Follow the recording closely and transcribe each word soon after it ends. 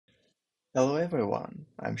Hello everyone,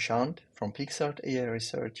 I'm Shant from PixArt AI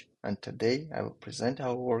Research, and today I will present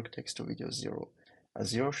our work Text2Video-Zero, a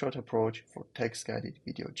zero-shot approach for text-guided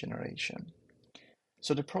video generation.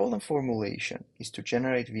 So the problem formulation is to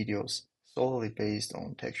generate videos solely based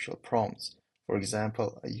on textual prompts. For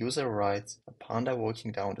example, a user writes a panda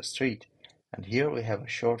walking down the street, and here we have a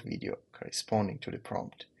short video corresponding to the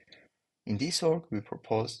prompt. In this work, we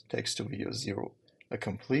propose Text2Video-Zero, a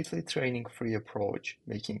completely training-free approach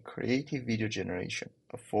making creative video generation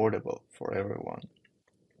affordable for everyone.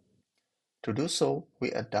 To do so, we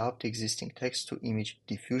adapt existing text-to-image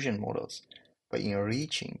diffusion models by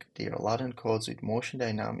enriching their latent codes with motion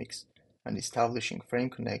dynamics and establishing frame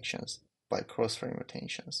connections by cross-frame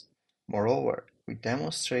rotations. Moreover, we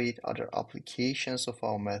demonstrate other applications of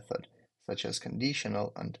our method, such as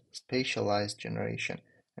conditional and spatialized generation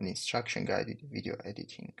and instruction-guided video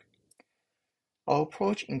editing. Our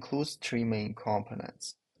approach includes three main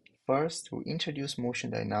components. First, we introduce motion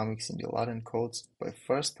dynamics in the latent codes by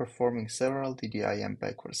first performing several DDIM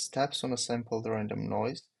backward steps on a sampled random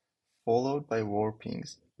noise, followed by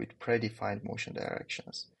warpings with predefined motion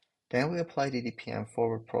directions. Then we apply the DPM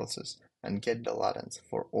forward process and get the latents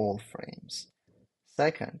for all frames.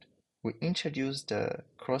 Second, we introduce the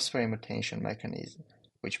cross-frame attention mechanism,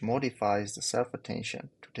 which modifies the self-attention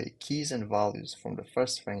to take keys and values from the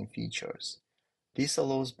first frame features. This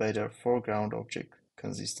allows better foreground-object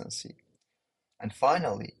consistency. And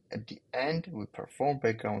finally, at the end, we perform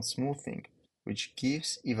background smoothing, which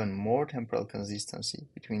gives even more temporal consistency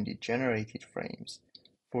between the generated frames.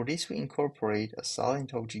 For this, we incorporate a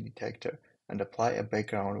silent object detector and apply a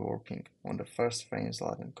background warping on the first frame's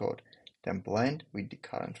latent code, then blend with the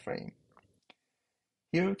current frame.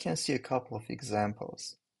 Here you can see a couple of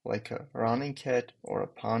examples, like a running cat or a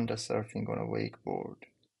panda surfing on a wakeboard.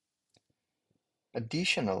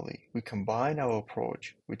 Additionally, we combine our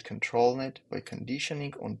approach with ControlNet by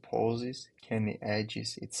conditioning on poses, canny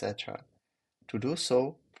edges, etc. To do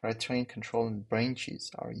so, pre-trained ControlNet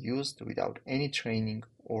branches are used without any training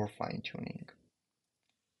or fine-tuning.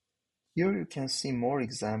 Here you can see more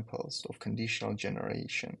examples of conditional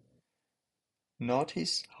generation.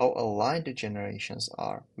 Notice how aligned the generations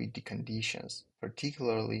are with the conditions,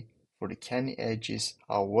 particularly for the canny edges,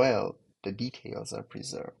 how well the details are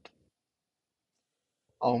preserved.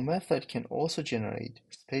 Our method can also generate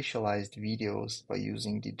spatialized videos by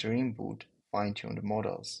using the DreamBoot fine-tuned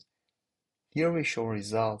models. Here we show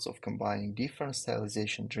results of combining different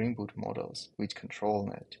stylization DreamBoot models with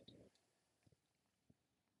ControlNet.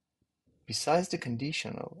 Besides the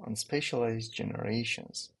conditional and spatialized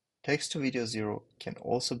generations, Text2Video-Zero can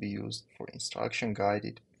also be used for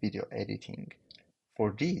instruction-guided video editing.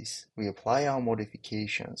 For this, we apply our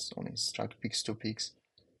modifications on InstructPix2Pix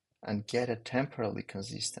and get a temporally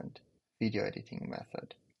consistent video editing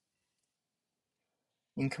method.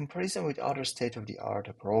 In comparison with other state-of-the-art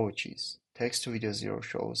approaches, Text2Video-Zero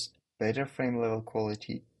shows better frame level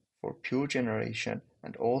quality for pure generation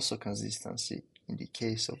and also consistency in the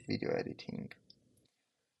case of video editing.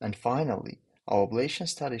 And finally, our ablation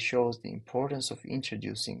study shows the importance of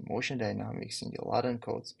introducing motion dynamics in the latent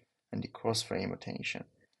codes and the cross-frame attention.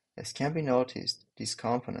 As can be noticed, these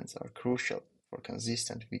components are crucial for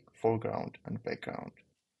consistent foreground and background.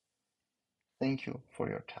 Thank you for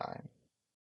your time.